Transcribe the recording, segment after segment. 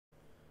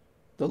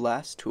The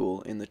last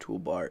tool in the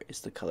toolbar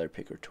is the color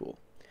picker tool.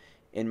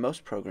 In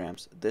most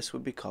programs, this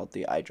would be called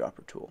the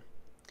eyedropper tool.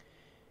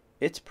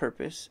 Its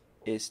purpose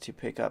is to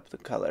pick up the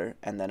color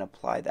and then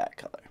apply that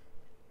color.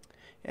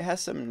 It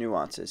has some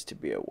nuances to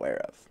be aware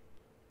of,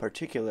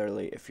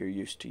 particularly if you're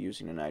used to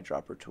using an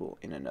eyedropper tool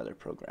in another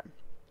program.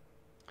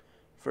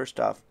 First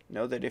off,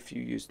 know that if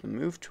you use the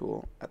Move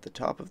tool at the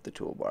top of the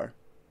toolbar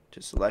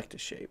to select a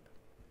shape,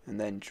 and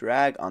then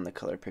drag on the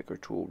color picker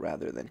tool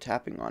rather than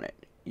tapping on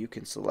it, you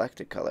can select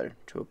a color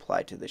to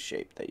apply to the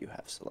shape that you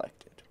have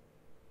selected.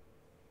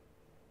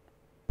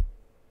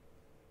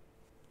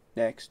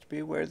 Next, be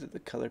aware that the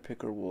color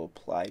picker will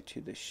apply to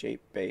the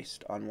shape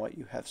based on what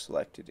you have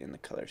selected in the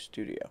Color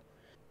Studio,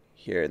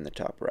 here in the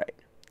top right.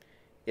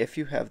 If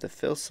you have the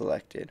fill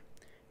selected,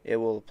 it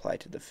will apply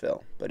to the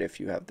fill, but if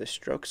you have the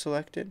stroke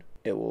selected,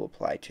 it will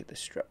apply to the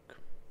stroke.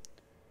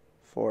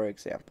 For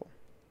example,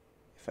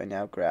 if I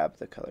now grab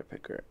the color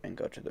picker and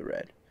go to the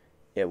red,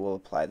 it will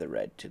apply the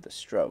red to the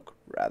stroke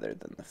rather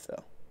than the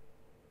fill.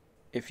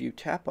 If you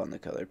tap on the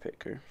color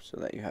picker so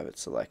that you have it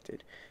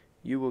selected,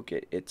 you will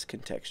get its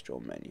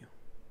contextual menu.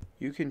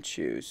 You can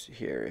choose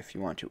here if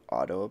you want to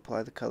auto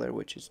apply the color,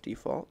 which is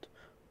default,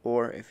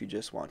 or if you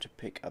just want to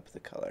pick up the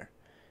color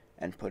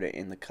and put it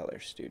in the Color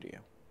Studio.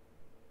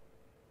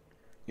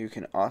 You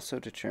can also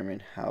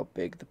determine how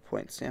big the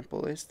point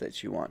sample is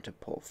that you want to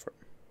pull from.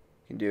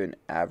 You can do an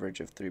average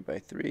of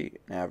 3x3,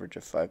 an average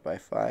of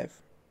 5x5,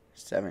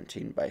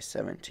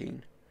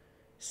 17x17,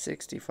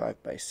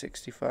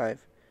 65x65,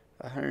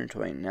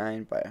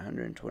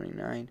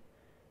 129x129,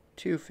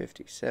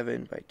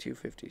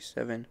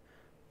 257x257,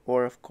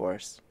 or of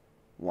course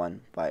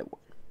 1x1.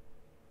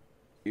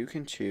 You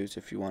can choose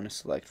if you want to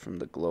select from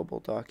the global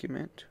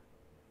document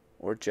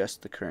or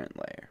just the current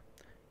layer.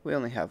 We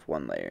only have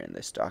one layer in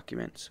this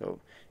document, so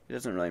it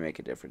doesn't really make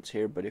a difference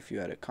here, but if you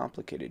had a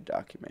complicated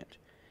document,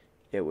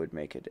 it would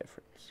make a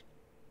difference.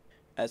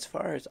 As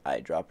far as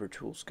eyedropper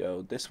tools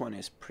go, this one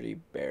is pretty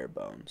bare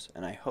bones,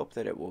 and I hope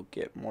that it will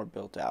get more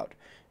built out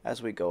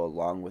as we go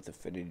along with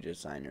Affinity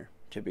Designer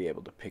to be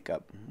able to pick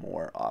up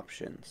more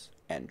options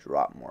and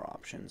drop more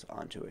options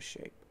onto a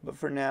shape. But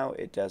for now,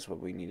 it does what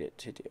we need it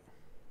to do.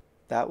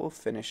 That will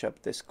finish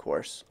up this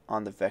course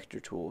on the vector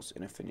tools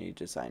in Affinity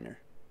Designer.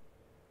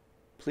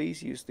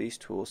 Please use these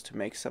tools to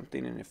make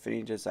something in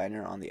Affinity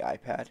Designer on the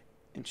iPad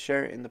and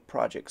share it in the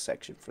project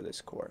section for this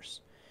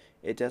course.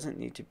 It doesn't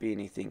need to be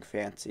anything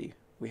fancy.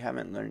 We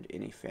haven't learned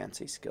any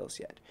fancy skills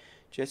yet.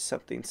 Just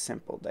something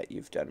simple that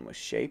you've done with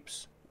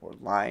shapes or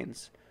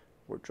lines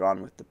or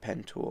drawn with the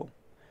pen tool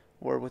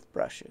or with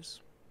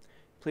brushes.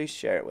 Please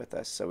share it with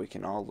us so we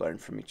can all learn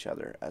from each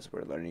other as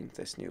we're learning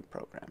this new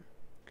program.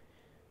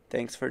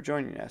 Thanks for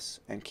joining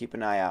us, and keep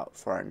an eye out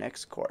for our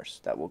next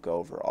course that will go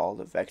over all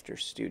the vector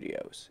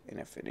studios in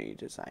Affinity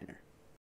Designer.